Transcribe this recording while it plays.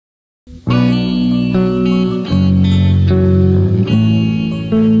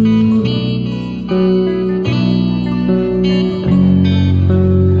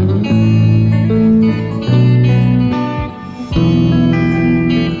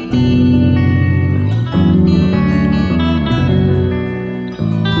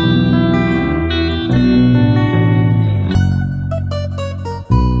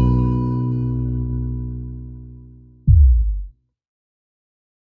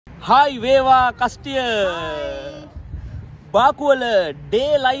Hi වේවා කස්ටිය. බාකු වල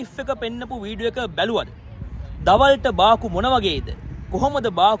day life එක පෙන්නපු වීඩියෝ එක බැලුවද? දවල්ට බාකු මොන වගේද? කොහොමද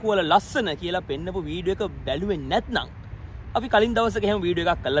බාකු වල ලස්සන කියලා පෙන්නපු වීඩියෝ එක බැලුවේ නැත්නම් අපි කලින් දවසක එහෙම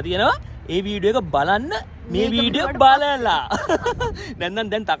වීඩියෝ එකක් කරලා තියෙනවා. ඒ වීඩියෝ එක බලන්න මේ වීඩියෝ බලලා. නැත්නම්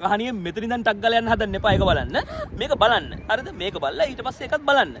දැන් තකහණියේ මෙතනින් දැන් ටක් ගාලා යන්න හදන්න එපා. ඒක බලන්න. මේක බලන්න. හරිද? මේක බලලා ඊට පස්සේ එකක්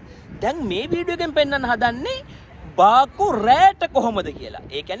බලන්න. දැන් මේ වීඩියෝ එකෙන් පෙන්වන්න හදන්නේ බාකු රෑට කොහොමද කියලා.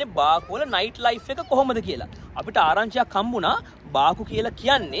 ඒ කියන්නේ බාකු වල නයිට් ලයිෆ් එක කොහොමද කියලා. අපිට ආරංචියක් හම්බුණා බාකු කියලා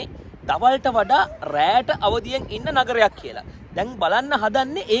කියන්නේ දවල්ට වඩා රෑට අවදියෙන් ඉන්න නගරයක් කියලා. දැන් බලන්න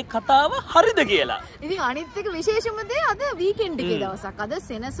හදන්නේ ඒ කතාව හරිද කියලා. ඉතින් අනිත් එක විශේෂම දේ අද වීකෙන්ඩ් එකේ දවසක්. අද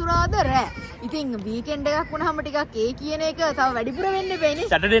සෙනසුරාදා රෑ. ඉතින් වීකෙන්ඩ් එකක් වුණාම ටිකක් ඒ කියන එක තව වැඩිපුර වෙන්න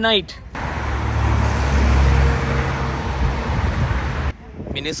බෑනේ. Saturday night.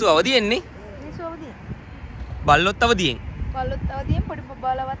 මිනිස්සු අවදියෙන්නේ. බල්ලොත් අවදියෙන්. බල්ලොත් අවදියෙන් පොඩි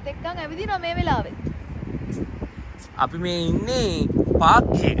බබාලවත් එක්කන් ඇවිදිනවා මේ වෙලාවෙත්. අපි මේ ඉන්නේ පාක්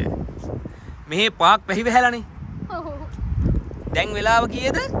එකක. මෙහි පාක් පැහි වැහැලානේ. ඔව්. දැන් වෙලාව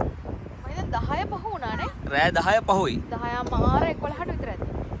කීයද? මම දැන් 10 පහ වුණානේ. රෑ 10 පහුයි. 10 මාර 11ට විතර ඇති.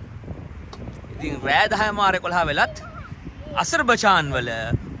 ඉතින් රෑ 10 මාර 11 වෙලත් අසර්බයිජාන් වල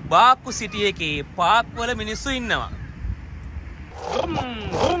බාකු සිටි එකේ පාක් වල මිනිස්සු ඉන්නවා.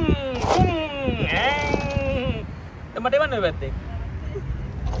 මට එවන්න ඔය පැත්තේ.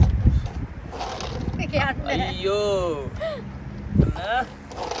 මේක යන්නේ. අයියෝ.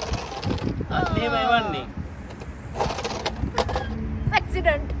 අන්නේම එවන්නේ.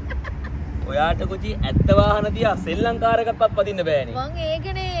 ඇක්සිඩන්ට්. ඔයාට කුචි ඇත්ත වාහන තියා ශ්‍රී ලංකාරයකටවත් පදින්න බෑනේ. මං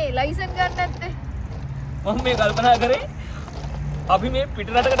ඒකනේ ලයිසන් ගන්න නැත්තේ. මම මේ කල්පනා කරේ අපි මේ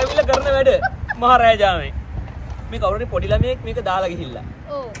පිටරටකට ඇවිල්ලා කරන වැඩ මහරජාමේ. මේ කවුරුනේ පොඩි ළමයෙක් මේක දාලා ගිහිල්ලා.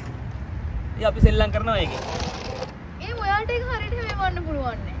 ඔව්. ඉතින් අපි ශ්‍රී ලංකාර කරනවා ඒකේ. ඔයාට ඒක හරියට මෙවන්න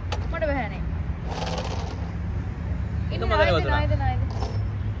පුළුවන් නේ. මට බෑනේ. ඒක මගනේ වතුන. නයිද.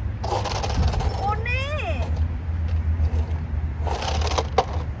 ඕනේ.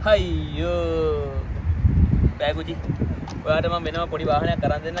 අයියෝ. බෑගුචි. ඔයාට මම වෙනම පොඩි වාහනයක්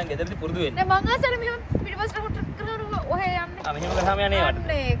අරන් දෙන්නම් ගෙදරදී පුරුදු වෙන්න. නෑ මං ආසල මෙහෙම පිටිපස්සට හොට කරලා ඔහේ යන්නේ. මෙහෙම කරාම යන්නේ වට.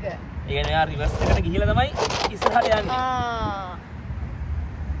 අන්න ඒක. ඒ කියන්නේ යා රිවර්ස් එකට ගිහිලා තමයි ඉස්සරහට යන්නේ.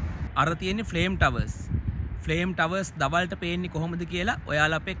 අර තියෙන්නේ ෆ්ලේම් ටවර්ස්. ෆ්ලේම් ටවර්ස් දවල්ට පේන්නේ කොහොමද කියලා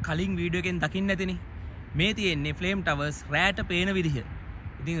ඔයාලා අපේ කලින් වීඩියෝ එකෙන් දකින්න ඇතිනේ. මේ තියෙන්නේ ෆ්ලේම් ටවර්ස් රෑට පේන විදිහ.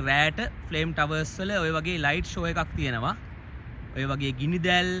 ඉතින් රෑට ෆ්ලේම් ටවර්ස් වල ඔය වගේ ලයිට් ෂෝ එකක් තියෙනවා. ඔය වගේ ගිනි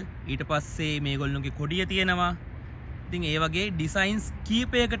දැල් ඊට පස්සේ මේගොල්ලෝගේ කොඩිය තියෙනවා. ඉතින් ඒ වගේ ඩිසයින්ස්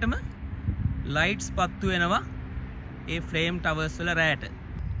කීපයකටම ලයිට්ස් පත්තු වෙනවා ඒ ෆ්ලේම් ටවර්ස් වල රෑට.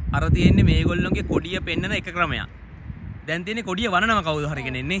 අර තියෙන්නේ මේගොල්ලෝගේ කොඩිය පෙන්නන එක ක්‍රමයක්. දැන් තියෙන්නේ කොඩිය වනනම කවුද හරි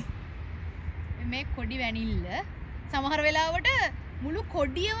කෙනෙන්නේ. මේ කොඩි වැනිල්ල සමහර වෙලාවට මුළු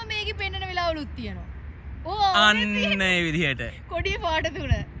කොඩියම මේකේ පෙන්වන වෙලාවලුත් තියෙනවා. ඕ අන්න ඒ විදිහට. කොඩිය පාට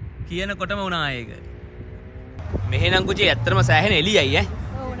තුන. කියනකොටම වුණා ඒක. මෙහෙනම් කුචි ඇත්තටම සෑහෙන එළියයි ඈ.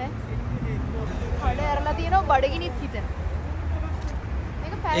 ඔව් නේ. කඩ ඇරලා තියෙනවා බඩගිනිත් හිතන.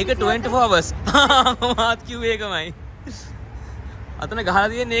 මේක 24 hours. මාත් කිව්වේ ඒකමයි. අතන ගහලා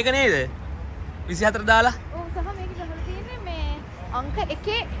තියෙන්නේ ඒක නේද? 24 දාලා. ඔව් සහ මේක ගහලා තියෙන්නේ මේ අංක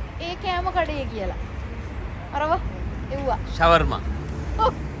 1 ඒ කෑම කඩේ කියලා. අරව එව්වා. ෂවර්මා.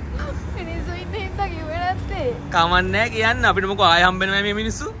 ඔව්. මිනිස්සු ඉන්නේ හින්දා කිව්වේ නැත්තේ. කමන්නේ කියන්න අපිට මොකෝ ආය හම්බෙනවා මේ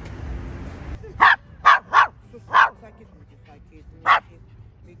මිනිස්සු.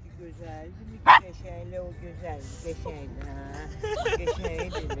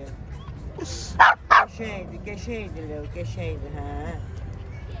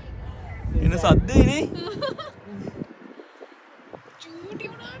 එන සද්දේ නේ. චූටි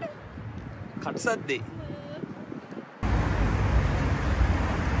උනාට. කට සද්දේ.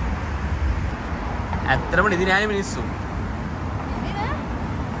 ඇත්තටම නිදි නෑනේ මිනිස්සු.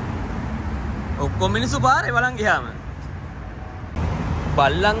 ඔක්කොම මිනිස්සු පාරේ බලන් ගියාම.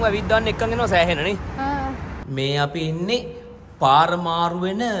 බල්ලන්ව ඇවිද්දාන්න එක්කන් එනවා සෑහෙනනේ. මේ අපි ඉන්නේ පාර මාරු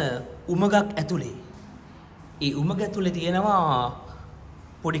වෙන උමගක් ඇතුලේ. ඒ උමග ඇතුලේ තියෙනවා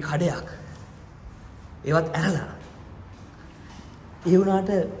පොඩි කඩයක්. ඒවත් ඇරලා. ඒ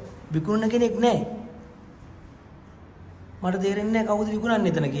වුණාට විකුණන කෙනෙක් නැහැ. මට තේරෙන්නේ නැහැ කවුද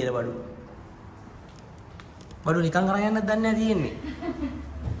විකුණන්නේ එතන කියලා බඩු. බඩු නිකන් අරන් යන්නත් දන්නේ නැහැ තියෙන්නේ.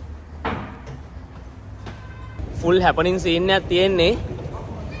 ෆුල් හැපනින් සීන් එකක් තියෙන්නේ.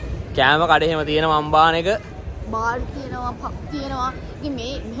 කෑම කඩේ එහෙම තියෙනවා අම්බාන එක. බාර් තියෙනවා පබ් තියෙනවා. ඉතින්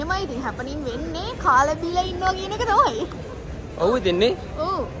මේ මෙහෙමයි ඉතින් හැපනින් වෙන්නේ කාලා බීලා ඉන්නවා කියන එක තමයි. ඔව් ඉතින්නේ.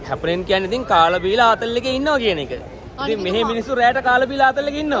 ඔව්. හැපනින් කියන්නේ ඉතින් කාලා බීලා ආතල් එකේ ඉන්නවා කියන එක. ඉතින් මෙහෙ මිනිස්සු රැයට කාලා බීලා ආතල්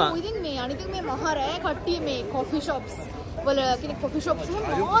එකේ ඉන්නවා. ඔව් ඉතින් මේ අනිත් මේ මහ රෑ කට්ටිය මේ කොෆි ෂොප්ස් වල කෙනෙක් කොෆි ෂොප්ස්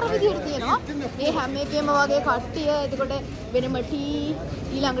එහෙම මාර විදියට තියෙනවා. ඒ හැම එකේම වගේ කට්ටිය එතකොට වෙනම ටී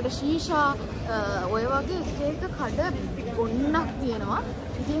ඊළඟට ශීෂා ඔය වගේ එක එක කඩ ගොන්නක් තියෙනවා.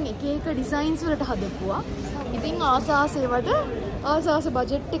 ඉතින් එක එක ඩිසයින්ස් වලට හදපුවා. ඉතින් ආසාසේවට ආසාස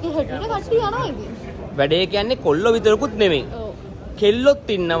බජට් එකේ හැටියට කට්ටිය යනවා ඉතින්. වැඩේ කියන්නේ කොල්ලෝ විතරකුත් නෙමෙයි. කෙල්ලොත්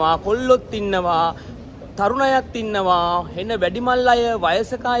ඉන්නවා, කොල්ලොත් ඉන්නවා, තරුණයත් ඉන්නවා, එන වැඩිමල් අය,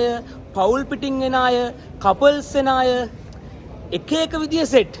 වයසක අය, පවුල් පිටින් එන අය, කපල්ස් එන අය, එක එක විදිය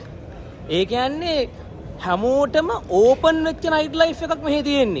සෙට්. ඒ කියන්නේ හැමෝටම ඕපන් වෙච්ච නයිට් ලයිෆ් එකක් මෙහි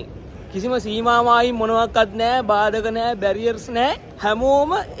තියෙන්නේ. කිසිම සීමාවයි මොනවාක්වත් නැහැ, බාධක නැහැ, බැරියර්ස් නැහැ.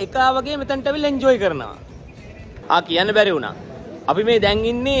 හැමෝම එකා වගේ මෙතනට ඇවිල්ලා එන්ජොයි කරනවා. කියන්න බැරි වුණා. අපි මේ දැන්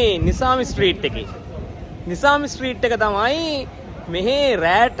ඉන්නේ නිසාමි ස්ට්‍රීට් එකේ. නිසාමි ස්ට්‍රීට් එක තමයි මෙහි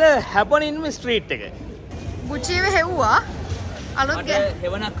රෑට හැපනින්ම ස්ට්‍රීට් එක. බුචිව හෙව්වා අලුත්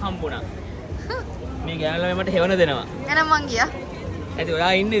හෙවණක් හම්බුණා. මේ ගෑනලා මට හෙවණ දෙනවා. එහෙනම් මං ගියා. ඇයි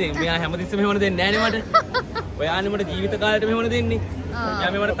ඔයා ඉන්නේ ඉතින්? මෙයා හැමතිස්සෙම හෙවණ දෙන්නේ නැහැ නේ මට. ඔයානේ මට ජීවිත කාලෙට හෙවණ දෙන්නේ.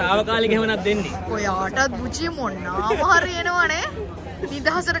 එයා මේ මට తాවකාලික හෙවණක් දෙන්නේ. ඔයාටත් බුචි මොන්නාම හරි එනවනේ.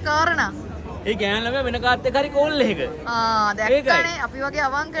 නිදහසට කාරණා. ඒ ගෑනලා වෙන කාත් එක්ක හරි කෝල් එකක. දැක්කනේ අපි වගේ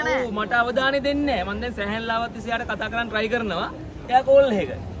අවංක නැහැ. ඔව් මට අවධානය දෙන්නේ නැහැ. මම දැන් සැහැල්ලාවත් ඉස්සරහට කතා කරන් try කරනවා. එයා කෝල්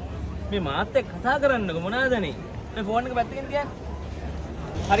එකක. මේ මාත් එක්ක කතා කරන්නකො මොනවාදනේ? මේ ෆෝන් එක පැත්තකින් තියන්න.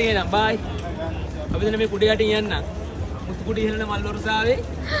 හරි එහෙනම් බයි. අපි දැන් මේ කුඩේ යටින් යන්න. මුතු කුඩේ ඉහළන මල් වර්ෂාවේ.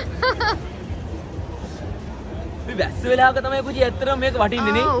 මේ වැස්ස වෙලාවක තමයි කුචි ඇත්තටම මේක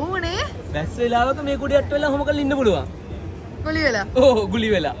වටින්නේ නේ. ඔව් නේ. වැස්ස වෙලාවක මේ කුඩේ යට වෙලා ඔහොම කරලා ඉන්න පුළුවන්. ගුලි වෙලා. ඕ ගුලි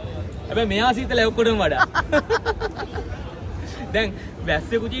වෙලා. හැබැයි මෙයා සීතලයි ඔක්කොටම වඩා. දැන්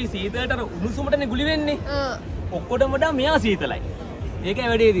වැස්සේ කුචි සීතලට අර උණුසුමටනේ ගුලි වෙන්නේ. ඔක්කොටම වඩා මෙයා සීතලයි. ඒකයි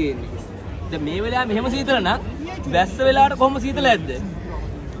වැඩේ තියෙන්නේ. දැන් මේ වෙලාවේ මෙහෙම සීතල නම් වැස්ස වෙලාවට කොහොම සීතල ඇද්ද?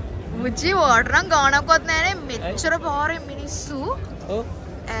 මුචි වෝටර් නම් ගානක්වත් නැහැනේ මෙච්චර පාරේ මිනිස්සු. ඔව්.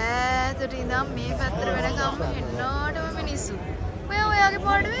 ඈතට ඉඳන් මේ පැත්තට වෙනකම් එන්නටම මිනිස්සු. ඔයාගේ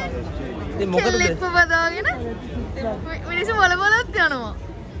පාඩුවේ. ඉතින් මොකටද? කෙල්ලෙක්ව බදාගෙන මිනිස්සු වලවලත් යනවා.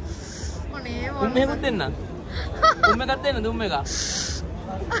 ඔනේ දුම් එකක් දෙන්න. දුම් එකක් දෙන්න දුම් එකක්.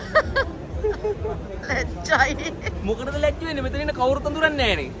 ලැජ්ජයි. මොකටද ලැජ්ජ වෙන්නේ? මෙතන ඉන්න කවුරුත් අඳුරන්නේ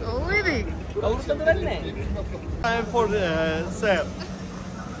නැහැ නේ. ඔව් ඉතින්. කවුරුත් අඳුරන්නේ නැහැ. I'm for sale.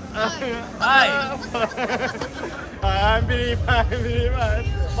 Hi. I'm believe.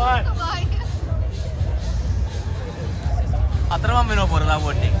 Bye. අතරමං වෙනවා පොරලා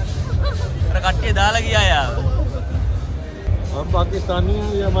පොඩ්ඩේ. අර කට්ටිය දාලා ගියා යා. हम पाकिस्तानी हैं,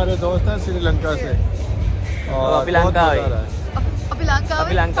 ये हमारे दोस्त हैं श्रीलंका से और අපි ලංකාවේ.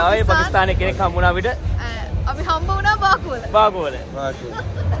 අපි ලංකාවේ පාකිස්තානයේ කෙනෙක් හම්බුණා අපිට. අපි හම්බ වුණා බාකුවල. බාගෝල.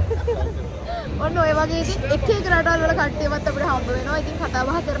 ඔන්න ඔය වගේ ඉතින් එක එක රටවල් වල කට්ටියවත් අපිට හම්බ වෙනවා. ඉතින් කතා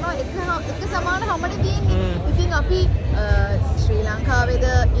බහ කරනවා එක සමාන හැමනේ තියෙන්නේ. ඉතින් අපි ශ්‍රී ලංකාවේද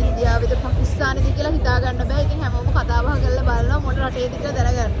ඉන්දියාවේද පාකිස්තානේද කියලා හිතා ගන්න බෑ. ඉතින් හැමෝම කතා බහ කරලා බලනවා මොන රටේද කියලා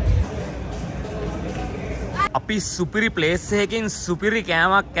දැනගන්න. අපි සුපිරි ප්ලේස් එකකින් සුපිරි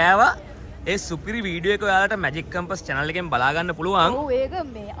කෑමක් කෑවා. ඒ සුපිරි වීඩියෝ එක ඔයාලට මැජික් කම්පස් channel එකෙන් බලා ගන්න පුළුවන්. ඔව් ඒක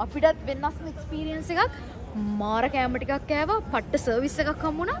මේ අපිටත් වෙනස්ම එක්ස්පීරියන්ස් එකක්. මාර කෑම ටිකක් කෑවා. පට්ට සර්විස් එකක්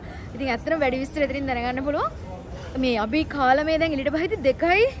හම්බුණා. ඉතින් ඇත්තටම වැඩි විස්තර එතනින් දැනගන්න පුළුවන්. මේ අපි කාලා මේ දැන් එළියට බහිද්දි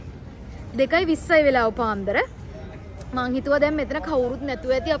 2:20 වෙලාව පාන්දර. මං හිතුවා දැන් මෙතන කවුරුත්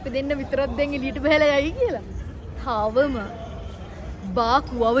නැතුව ඇති අපි දෙන්න විතරක් දැන් එළියට බහලා යයි කියලා. තාවම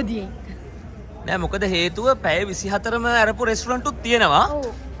බාකු අවදියෙන්. නෑ මොකද හේතුව පැය 24ම අරපු රෙස්ටුරන්ට්ුත් තියෙනවා.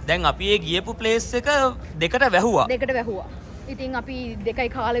 දැන් අපි ඒ ගියපු ප්ලේස් එක දෙකට වැහුවා. ඉතින් අපි 2යි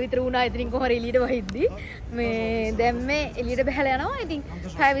කාල විතර වුණා ඉතින් කොහොම එළියට වහිද්දි මේ දැන් මේ එළියට බහලා යනවා. ඉතින්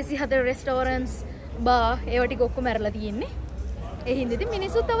පැය 24 රෙස්ටෝරන්ට්ස් බා ඒව ටික ඔක්කොම ඇරලා තියෙන්නේ. ඒ හින්දා ඉතින්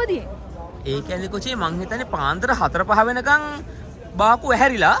මිනිස්සුත් අවදියෙන්. ඒ කියන්නේ කොචේ මං හිතන්නේ පාන්දර 4-5 වෙනකන් බාකු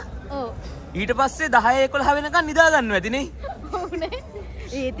ඇහැරිලා. ඔව්. ඊට පස්සේ 10-11 වෙනකන් නිදා ගන්නවා ඇතිනේ. ඔව් නේ.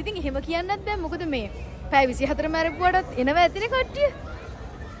 ඒත් ඉතින් එහෙම කියන්නත් බෑ. මොකද මේ පැය 24 මැරෙපුවාටත් එනවා ඇතිනේ කට්ටිය.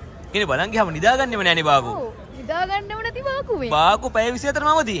 ඉතින් බලන් ගියාම නිදා ගන්නෙම නෑනේ බාකු. ඔව්. නිදා ගන්නෙම නැති බාකු මේ. බාකු පැය 24ම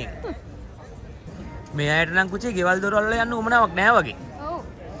අවදියෙන්. මේ අයට නම් කුචේ ගෙවල් දොරවල් වල යන්න උමනාවක් නැහැ වගේ. ඔව්.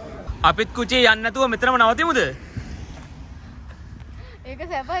 අපිත් කුචේ යන්න නැතුව මෙතනම නවතිමුද? ඒක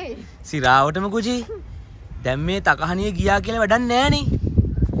සැපයි. සිරාවටම කුචේ. දැන් මේ තකහණිය ගියා කියලා වැඩක් නැහනේ.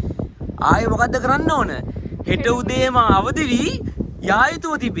 ආයේ මොකද්ද කරන්න ඕන? හෙට උදේම අවදි වී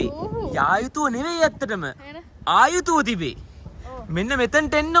යායුතුව තිබේ. යායුතුව නෙවෙයි ඇත්තටම. ආයුතුව තිබේ. මෙන්න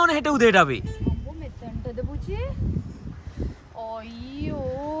මෙතනට එන්න ඕන හෙට උදේට අපි. අම්මෝ මෙතනටද පුචේ?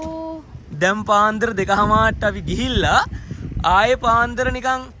 අයියෝ. දැන් පාන්දර 2:00ට අපි ගිහිල්ලා ආයේ පාන්දර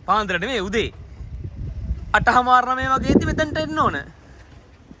නිකන් පාන්දර නෙමෙයි උදේ 8:00 9 වගේදී මෙතනට එන්න ඕන.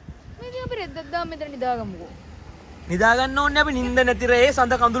 මේ අපි රෙද්දක් දාම මෙතන නිදාගමුකෝ. නිදාගන්න ඕනේ අපි නිින්ද නැතිරේ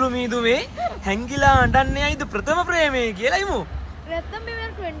සඳ කඳුළු මීදුමේ හැංගිලා අඬන්නේ ඇයිද ප්‍රථම ප්‍රේමයේ කියලා ඉමු. නැත්තම් මේ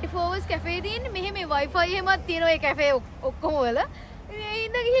 24 hours කැෆේ තියෙන්නේ මෙහෙම wifi එහෙමත් තියෙනවා ඒ කැෆේ ඔක්කොම වල. ඒ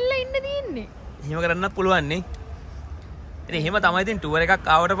ඉඳ ගිහිල්ලා ඉන්න තියෙන්නේ. එහෙම කරන්නත් පුළුවන් නේ. ඉතින් එහෙම තමයි ඉතින් ටුවර් එකක්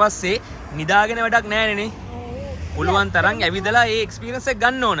ආවට පස්සේ නිදාගෙන වැඩක් නැහැ නේ. පුළුවන් තරම් ඇවිදලා ඒ එක්ස්පීරියන්ස් එක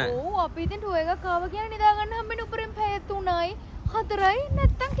ගන්න ඕන. ඔව් අපි ඉතින් ටුවර් එකක් ආව කියන්නේ නිදා ගන්න හම්බෙන්නේ උඩරින් පැය 3යි 4යි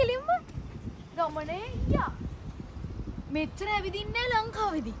නැත්තම් කෙලින්ම ගමනේ යා. මෙච්චර ඇවිදින්නේ නැහැ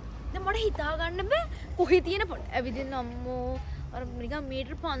ලංකාවේදී. දැන් මට හිතා ගන්න බෑ කොහේ තියෙන ඇවිදින්න අම්මෝ අර නිකන්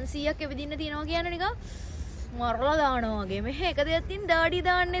මීටර් 500ක් ඇවිදින්න තියනවා කියන්නේ නිකන් මරලා දානවා වගේ. මෙහෙ එක දෙයක් තින් දාඩිය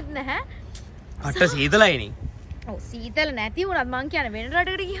දාන්නෙත් නැහැ. අට සීතලයිනේ. ඔව් සීතල නැති වුණත් මං කියන්නේ වෙන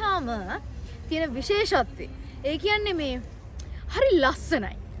රටකට ගියාම තියෙන විශේෂත්වය. ඒ කියන්නේ මේ හරි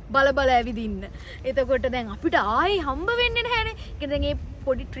ලස්සනයි. බල බල ඇවිදින්න. එතකොට දැන් අපිට ආයේ හම්බ වෙන්නේ නැහැනේ. ඒ දැන් මේ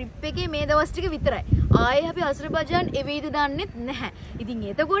පොඩි ට්‍රිප් එකේ මේ දවස් ටික විතරයි. ආයේ අපි අසර්බයිජාන් එවෙයිද දන්නෙත් නැහැ. ඉතින්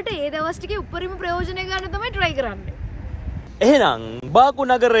එතකොට ඒ දවස් ටිකේ උපරිම ප්‍රයෝජනය ගන්න තමයි try කරන්නේ. එහෙනම් බාකු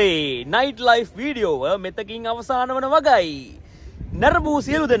නගරේ නයිට් ලයිෆ් වීඩියෝව මෙතකින් අවසන් වන වගයි. නරඹූ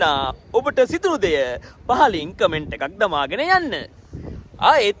සියලු දෙනා ඔබට සිතුණු දෙය පහලින් කමෙන්ට් එකක් දමාගෙන යන්න.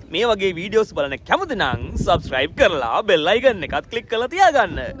 ආයෙත් මේ වගේ වීඩියෝස් බලන්න කැමති නම් subscribe කරලා bell icon එකත් click කරලා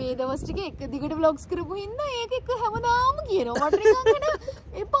තියාගන්න. මේ දවස් ටිකේ එක දිගට vlogs කරපු හින්දා ඒක එක හැමදාම කියනවා. මට නිකන්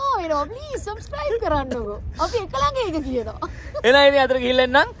එපා වෙනවා. please subscribe කරන්නකෝ. අපි එක ළඟ ඒක කියනවා. එහෙනම් ඉතින් අතර ගිහින්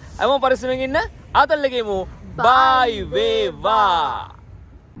එන්නම්. හැමෝම පරිස්සමෙන් ඉන්න. ආතල්ල ගේමු. bye වේවා.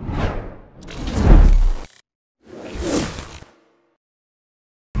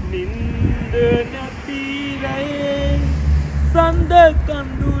 නින්ද නැති රැයේ සඳ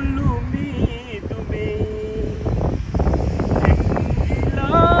කඳුළු මීදුමේ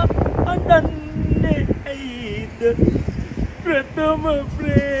හැංගිලා අඬන්නේ ඇයිද ප්‍රථම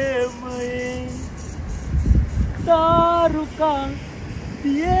ප්‍රේමයේ තාරුකා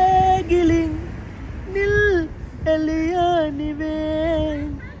දියගිලින් නිල් එළිය නිවේ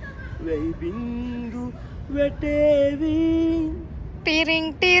වෙයි බින්දු වැටේවි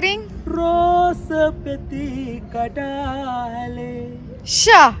ටිරින් රෝස පෙති කඩාලේ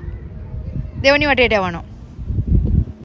ෂා දෙවනි වටේට යවනවා.